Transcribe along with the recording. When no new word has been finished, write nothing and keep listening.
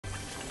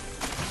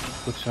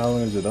Which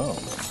island is it on?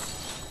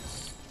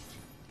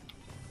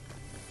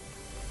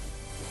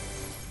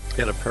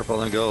 Got a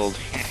purple and gold.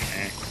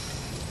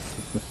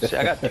 See,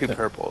 I got 2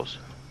 purples.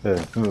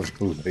 That's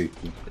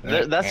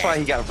That's why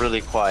he got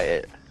really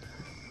quiet.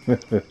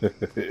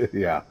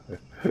 yeah.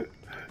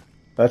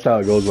 That's how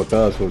it goes with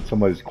us. When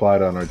somebody's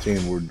quiet on our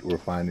team, we're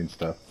finding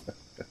stuff.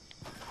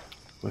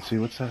 Let's see,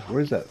 what's that?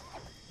 Where's that?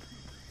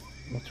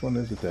 Which one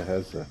is it that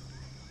has the...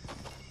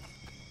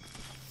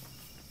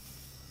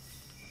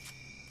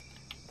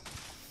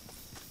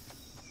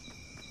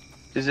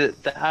 Is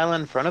it the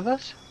island in front of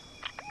us?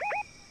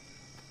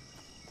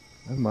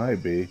 It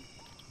might be.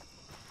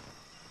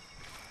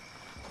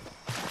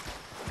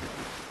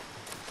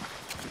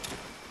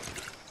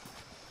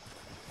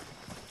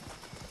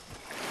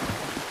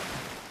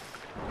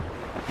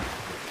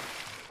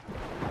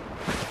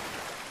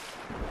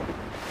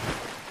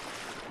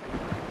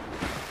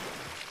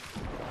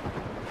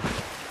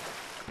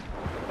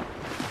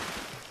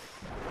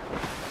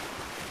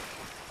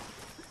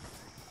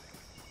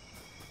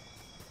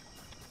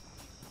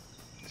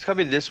 It's gotta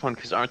be this one,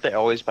 because aren't they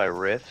always by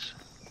rifts?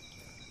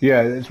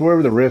 Yeah, it's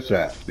wherever the rift's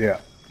at. Yeah.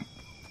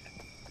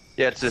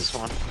 Yeah, it's this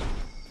one.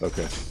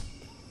 Okay.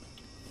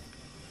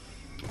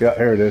 Yeah,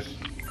 here it is.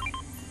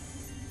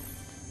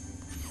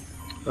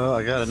 Oh,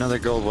 I got another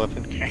gold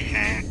weapon.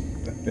 Hey,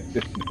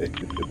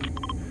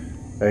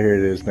 here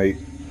it is, Nate.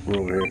 We're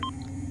over here.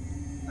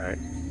 Alright.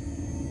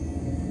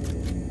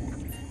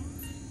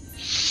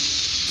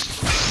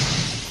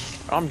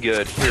 I'm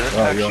good. Here,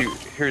 Oh, actually, yeah.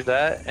 here's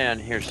that, and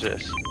here's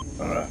this.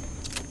 Alright.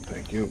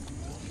 Thank you.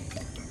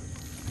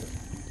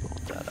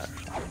 That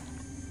actually.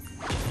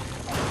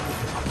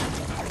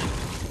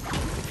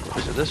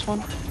 Is it this one?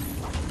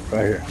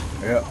 Right here.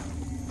 Yeah.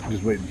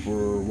 Just waiting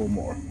for one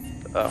more.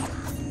 Oh.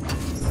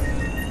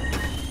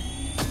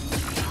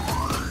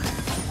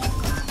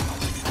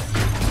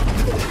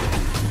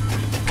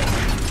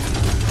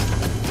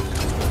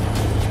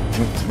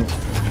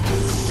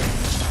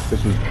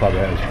 This one probably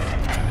has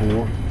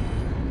 4,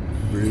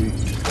 3.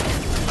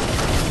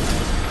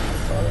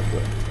 Oh, that's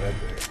right there.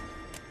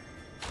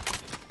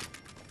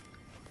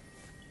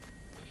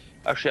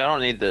 Actually, I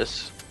don't need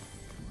this.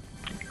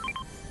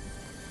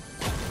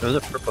 There's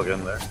a purple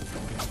gun there.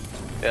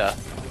 Yeah.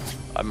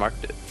 I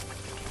marked it.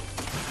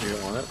 You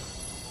don't want it?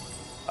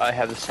 I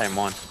have the same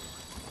one.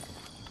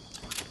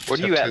 What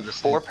are Except you two at? of the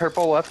 4 same.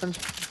 purple weapons?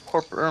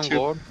 Corporate and Two.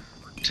 gold?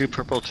 2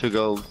 purple, 2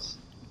 golds.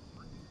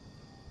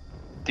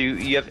 Do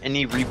you have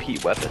any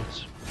repeat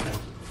weapons?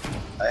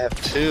 I have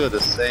 2 of the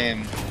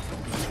same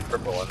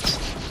purple ones.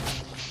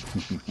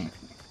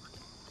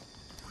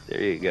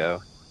 There you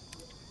go.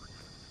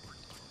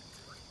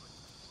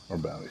 Our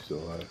bounty's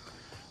still high.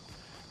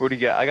 What do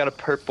you got? I got a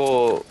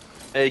purple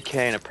AK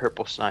and a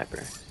purple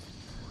sniper.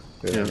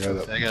 Yeah, I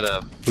got a I got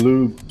a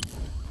blue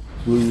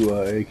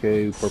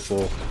AK,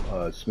 purple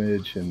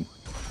smidge, and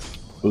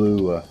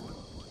blue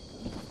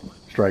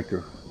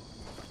striker.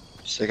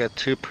 So I got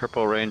 2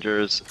 purple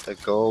rangers, a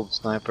gold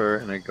sniper,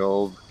 and a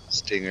gold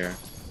stinger.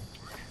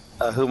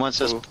 Who wants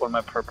this one of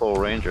my purple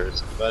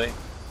rangers? Anybody?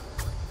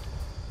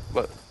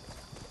 What?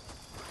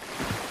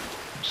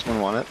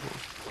 Someone want it?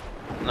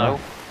 No?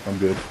 I'm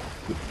good.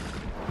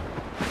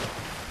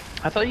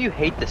 I thought you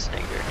hate the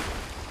stinger.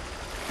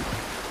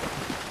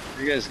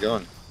 Where are you guys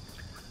going?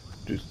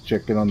 Just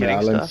checking on the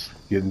Getting islands,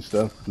 stuff? getting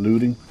stuff,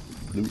 looting,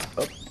 loot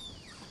up.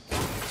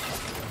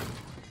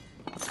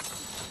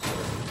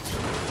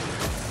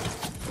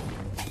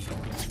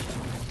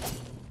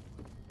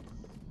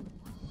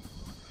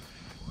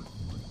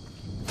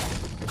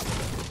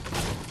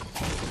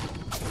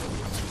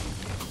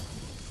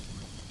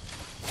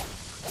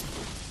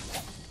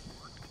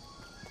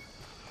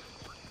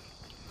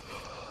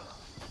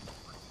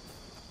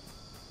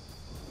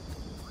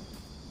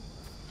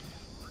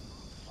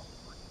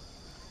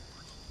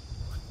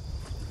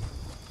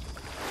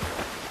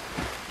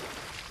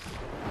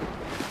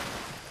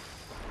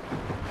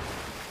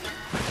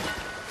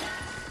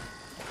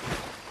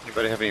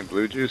 Anybody have any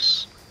blue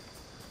juice?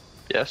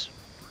 Yes.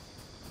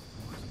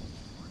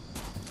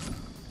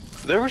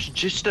 There was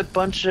just a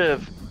bunch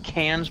of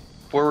cans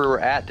where we were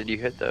at. Did you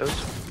hit those?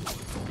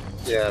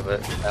 Yeah,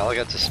 but I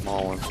got the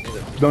small one.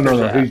 No, Where's no.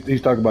 that?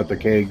 He's talking about the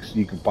kegs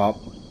you can pop.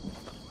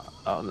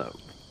 Oh no.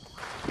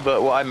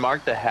 But well, I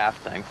marked the half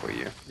thing for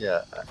you.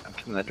 Yeah, I'm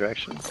coming that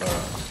direction.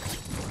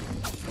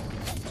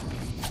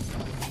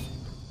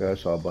 Yeah, I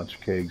saw a bunch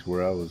of kegs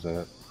where I was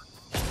at.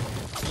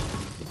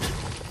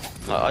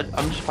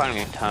 I'm just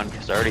finding a ton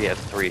because I already have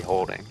 3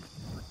 holding.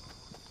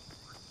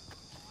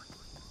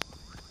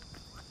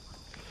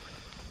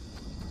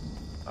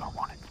 I don't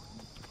want it.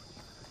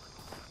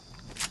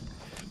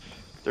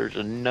 There's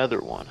another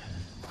one.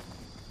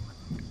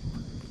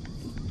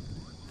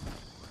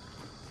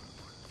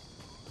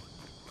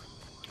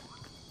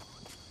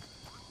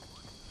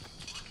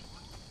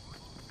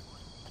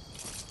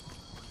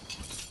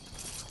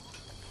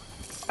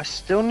 I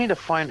still need to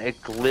find a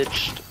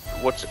glitched,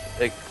 what's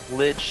a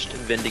glitched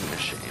vending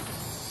machine.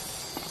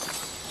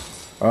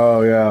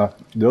 Oh yeah.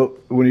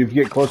 When you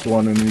get close to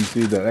one and you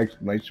see the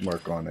exclamation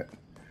mark on it,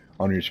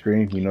 on your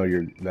screen, you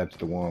know that's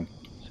the one.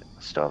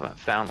 Still haven't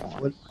found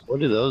one. What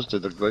do those do?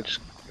 The glitch?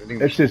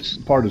 It's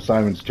just part of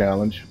Simon's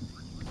challenge.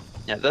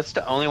 Yeah, that's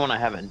the only one I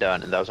haven't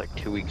done, and that was like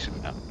 2 weeks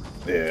ago.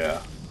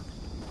 Yeah.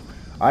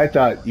 I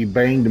thought you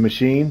banged the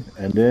machine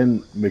and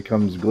then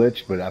becomes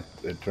glitched, but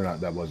it turned out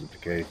that wasn't the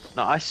case.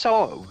 No, I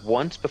saw it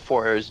once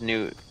before I was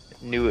knew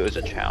it was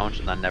a challenge,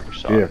 and I never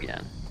saw Yeah. it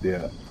again.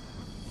 Yeah.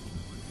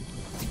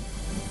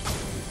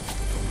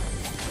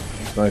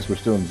 Nice, we're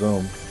still in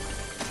zone.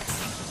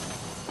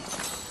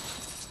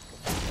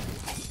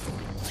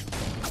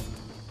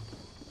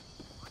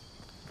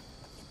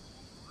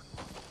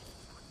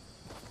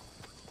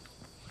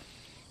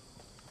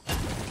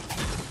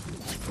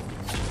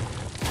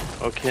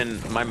 Oh, can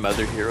my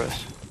mother hear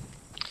us?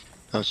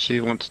 Oh,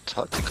 she wants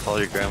to call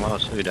your grandma. I'll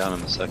show you down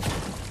in a second.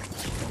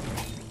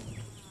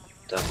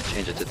 Have to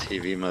change it to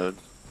TV mode.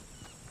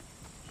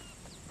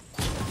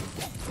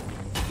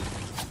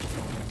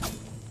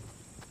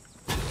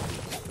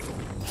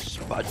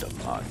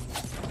 Spider-Man.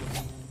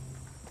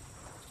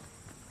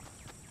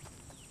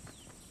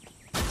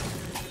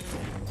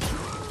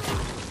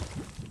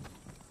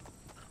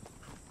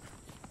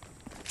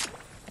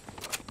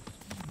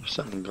 There's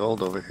something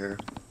gold over here.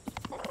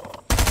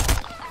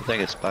 I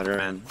think it's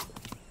Spider-Man.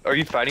 Are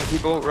you fighting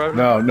people, Roger?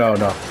 No.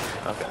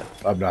 Okay.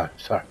 I'm not.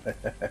 Sorry.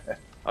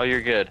 Oh,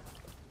 you're good.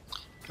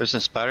 There's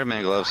some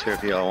Spider-Man gloves here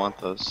if y'all want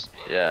those.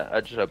 Yeah,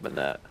 I just opened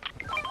that.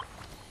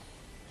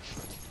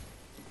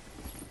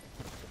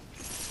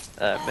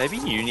 Maybe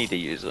you need to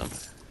use them.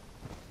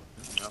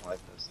 I don't like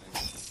those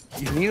things.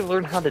 You need to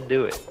learn how to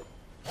do it.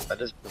 I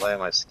just rely on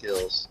my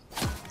skills.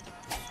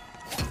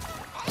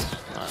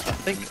 I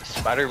think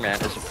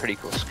Spider-Man is a pretty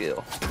cool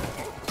skill.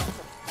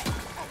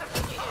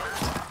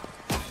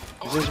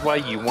 This is why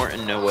you weren't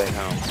in No Way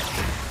Home.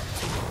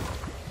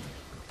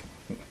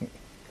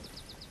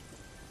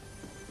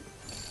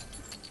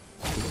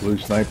 Blue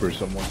sniper.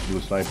 Someone wants to do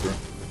a sniper.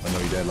 I know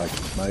your dad likes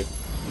to snipe.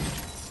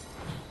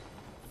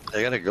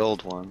 They got a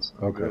gold one. So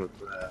I'm Okay. good with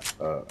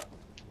that.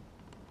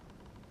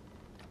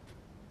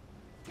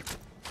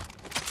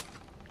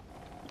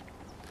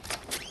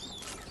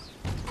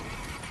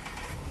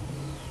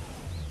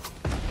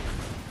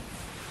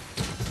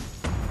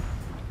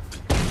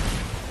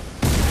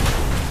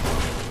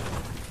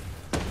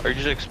 Are you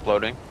just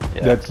exploding?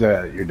 Yeah. That's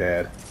your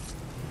dad.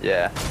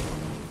 Yeah.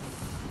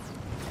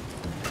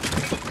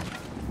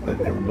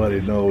 Let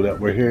everybody know that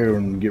we're here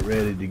and get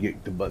ready to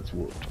get the butts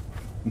whooped.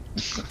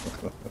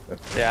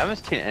 Yeah, I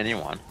haven't seen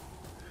anyone.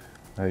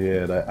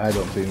 Yeah, I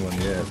don't see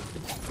one yet.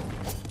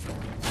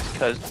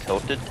 Because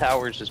Tilted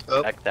Towers is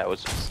Oh. back. That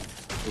was.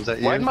 Was that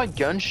you? Why did my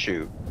gun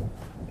shoot?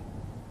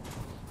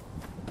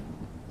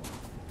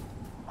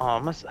 Oh,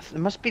 it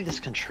must be this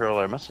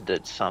controller. It must have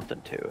did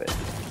something to it.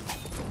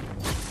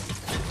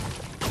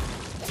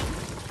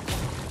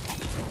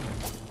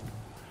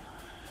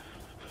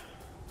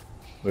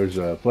 There's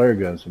a flare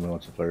gun. Someone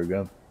wants a flare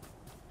gun.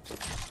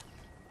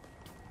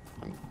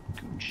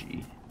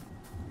 Gucci.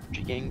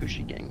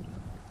 Gucci gang.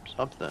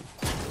 Something.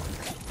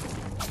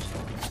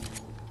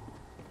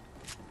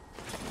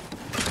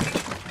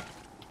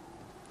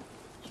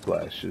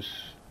 Splashes.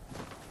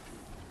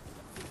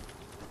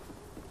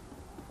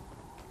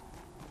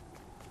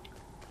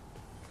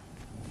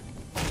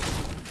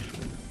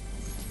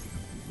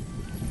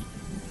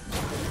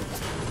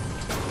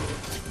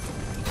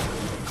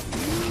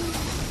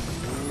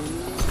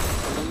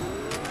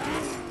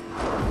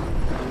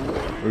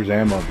 There's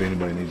ammo if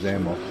anybody needs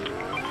ammo.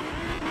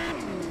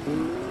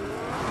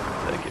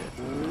 Take it.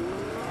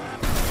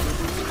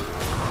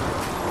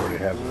 Already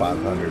have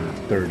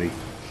 530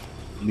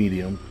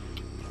 medium.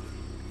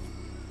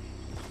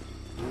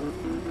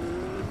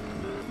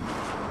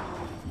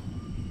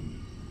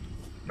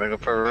 Ready to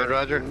go for a Red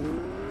Roger?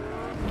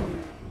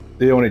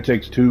 It only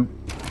takes 2.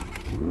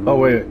 Oh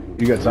wait,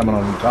 you got someone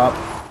on the top?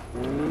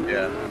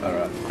 Yeah.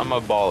 Alright. I'm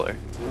a baller.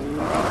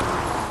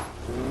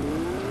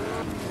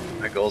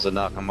 My goal is to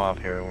knock them off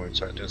here when we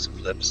start doing some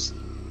flips.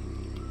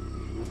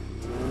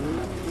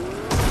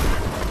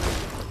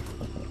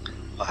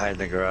 I'll hide in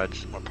the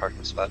garage, more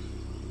parking spot.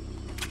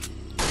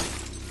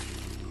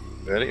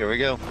 Ready? Here we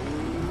go.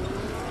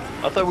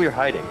 I thought we were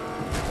hiding.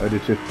 I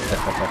did too.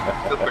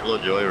 Go for a little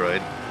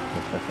joyride.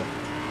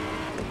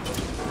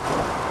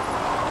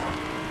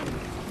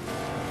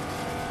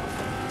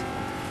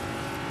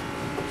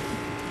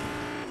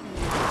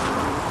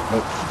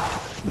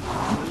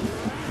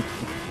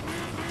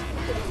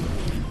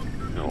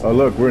 Oh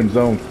look, we're in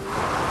zone. Sweet.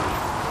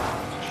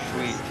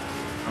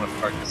 I'm gonna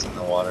park this in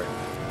the water.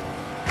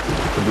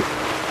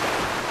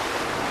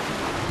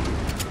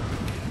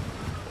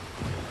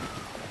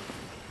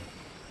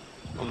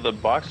 Well, the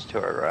box is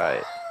to our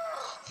right.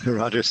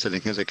 Roger's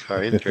sitting in the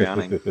car, he's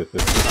drowning.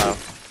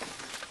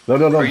 No, Are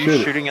don't you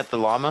shoot it. shooting at the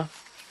llama?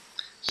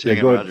 Shooting Yeah,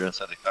 at go ahead. Roger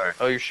inside the car.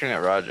 Oh, you're shooting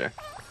at Roger.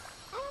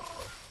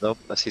 Nope,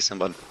 I see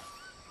somebody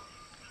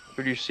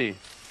Who do you see?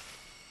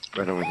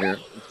 right over here.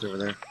 It's over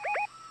there.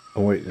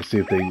 I'll wait and see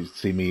if they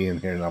see me in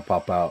here and I'll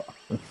pop out.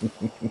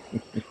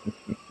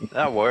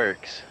 That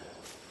works.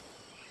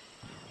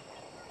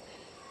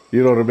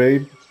 You know what I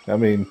mean? I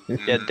mean,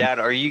 Yeah, Dad,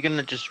 are you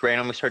gonna just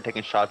randomly start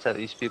taking shots at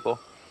these people?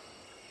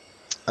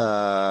 If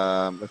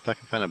I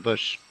can find a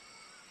bush.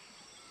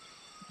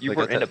 You Like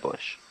were I in a said-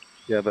 bush.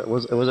 Yeah, but it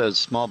was a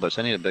small bush.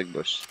 I need a big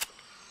bush.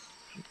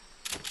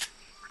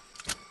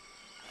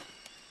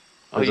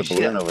 Oh, There's you a see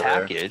balloon that over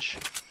there. package?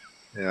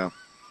 Yeah.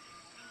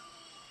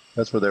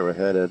 That's where they were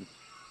headed.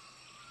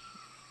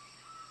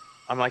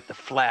 I'm like the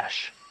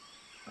Flash.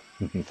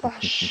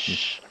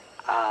 Flash.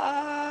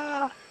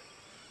 Ah.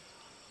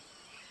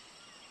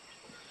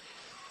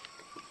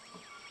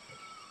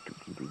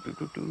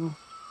 Do-do-do-do-do.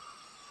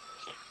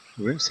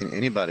 We haven't seen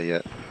anybody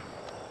yet.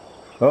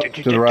 oh,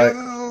 to the right,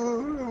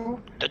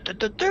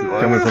 Do-do-do-do.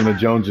 coming from the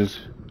Joneses.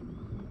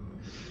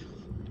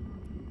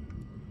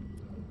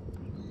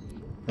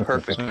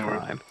 Perfect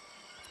time.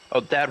 Oh,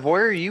 Dad,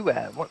 where are you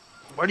at?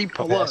 Where do you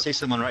pull Okay, I up? see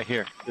someone right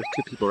here. There's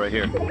two people right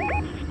here.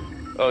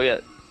 Oh yeah,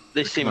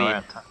 they see me.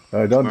 Don't die,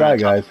 We're on top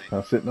guys. of me.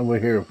 I'm sitting over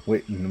here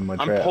waiting in my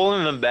I'm trap.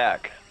 pulling them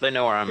back. They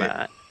know where I'm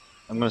Yeah. at.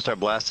 I'm gonna start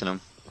blasting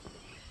them.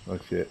 Oh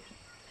shit.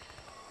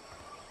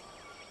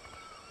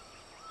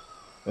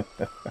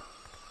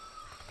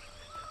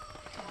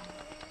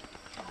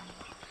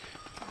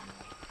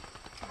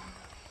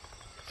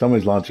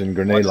 Somebody's launching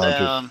grenade What's launchers.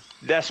 down?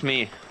 That's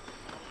me.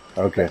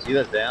 Okay. You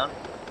guys down?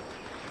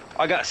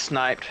 I got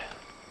sniped.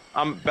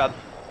 I'm about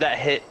that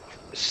hit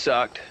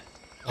sucked.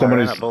 Somebody's- I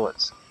ran out of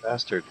bullets.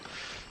 Bastard.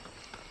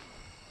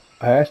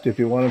 I asked if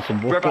you wanted some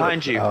bullets. Right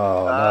behind you.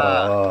 Oh,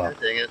 God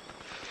dang it.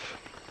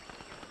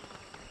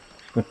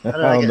 no. How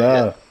did I Oh, get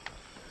no.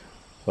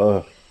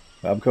 Oh,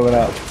 I'm coming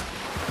out.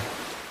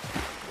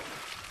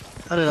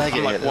 How did I I'm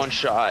get like hit? one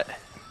shot.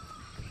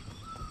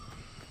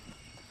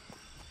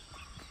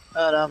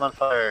 Oh, no, I'm on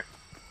fire.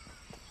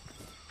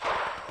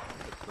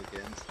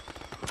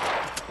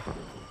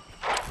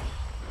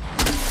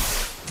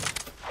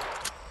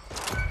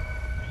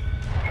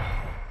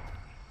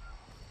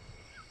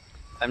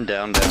 I'm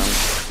down.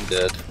 I'm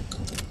dead.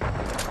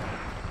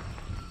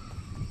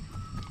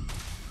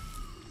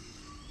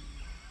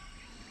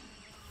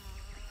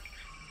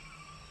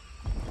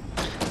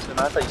 So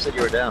no, I thought you said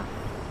you were down.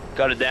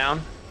 Got it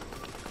down.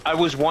 I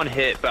was one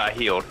hit, but I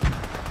healed.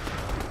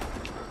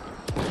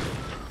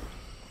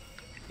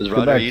 Is Go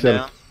Roger, back, are you Seth.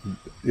 down?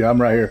 Yeah,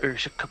 I'm right here.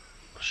 There's a couple.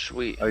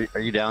 Sweet. Are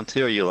you down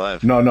too, or are you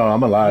alive? No,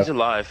 I'm alive. He's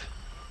alive.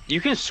 You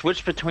can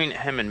switch between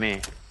him and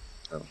me.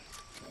 Oh.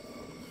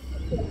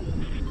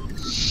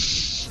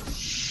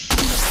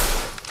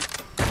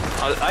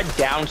 I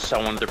downed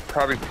someone. They're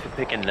probably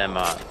picking them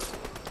up.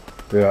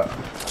 Yeah.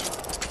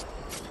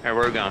 Alright, where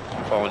are we going?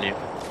 I'm following you.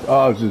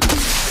 Oh, I was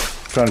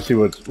just trying to see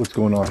what's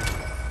going on.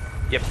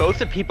 Yeah, both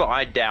the people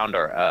I downed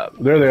are up.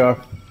 There they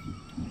are.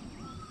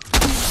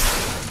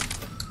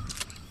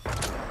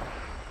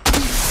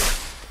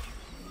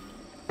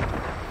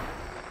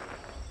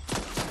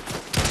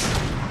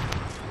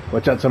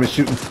 Watch out, somebody's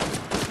shooting.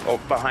 Oh,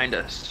 behind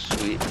us.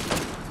 Sweet.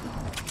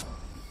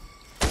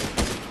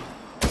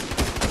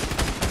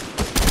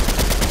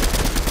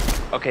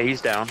 Okay,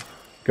 he's down.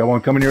 Got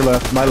one coming your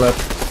left, my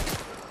left.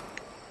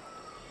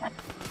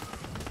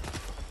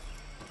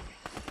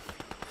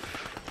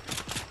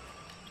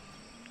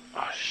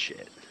 Oh,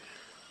 shit.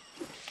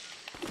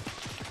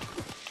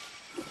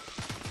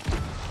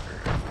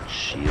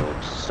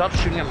 Shields. Stop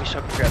shooting at me so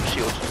I can grab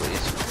shields,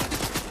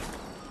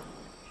 please.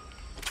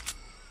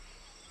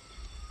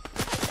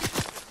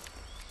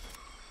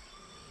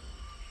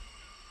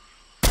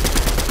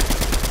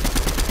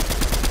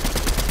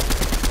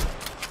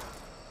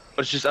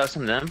 Oh, it's just us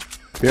and them?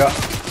 Yeah.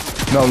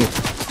 No.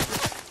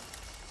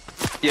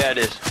 Yeah, it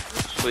is.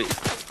 Sweet.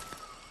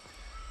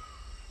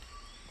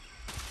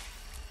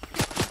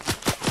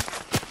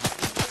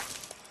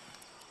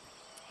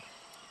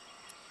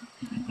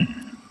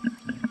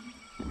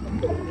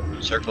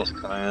 Circle's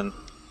coming.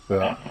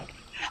 Yeah.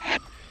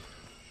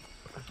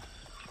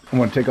 I'm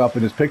gonna take off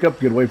in his pickup,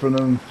 get away from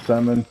them,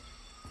 Simon.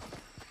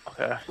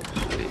 Okay.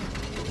 Sweet.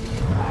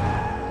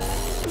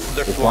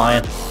 They're They're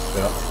flying.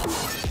 Yeah,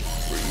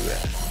 Where you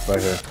at?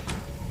 right here.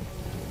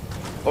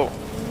 Oh.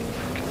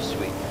 Okay,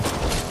 sweet.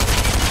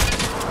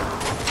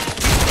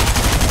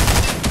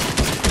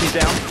 He's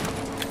down.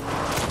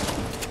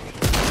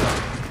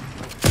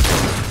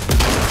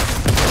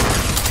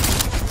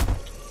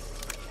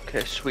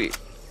 Okay, sweet.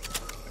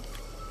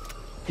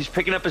 He's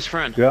picking up his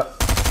friend. Yeah.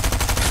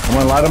 I'm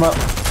gonna light him up.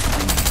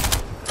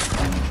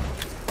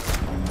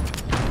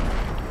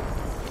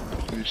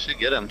 You should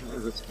get him.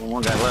 There's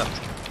one guy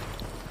left.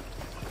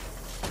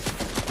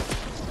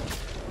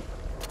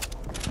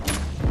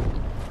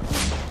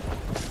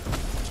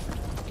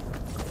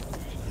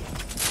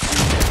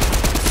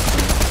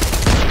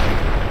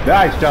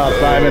 Nice job,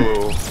 Simon.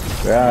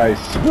 Nice.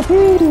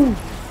 Woohoo.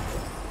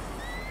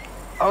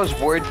 I was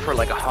worried for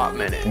like a hot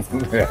minute.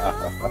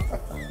 Yeah.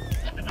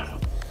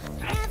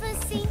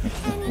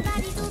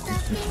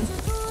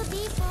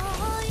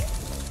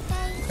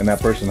 And that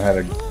person had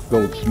a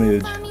gold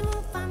smidge.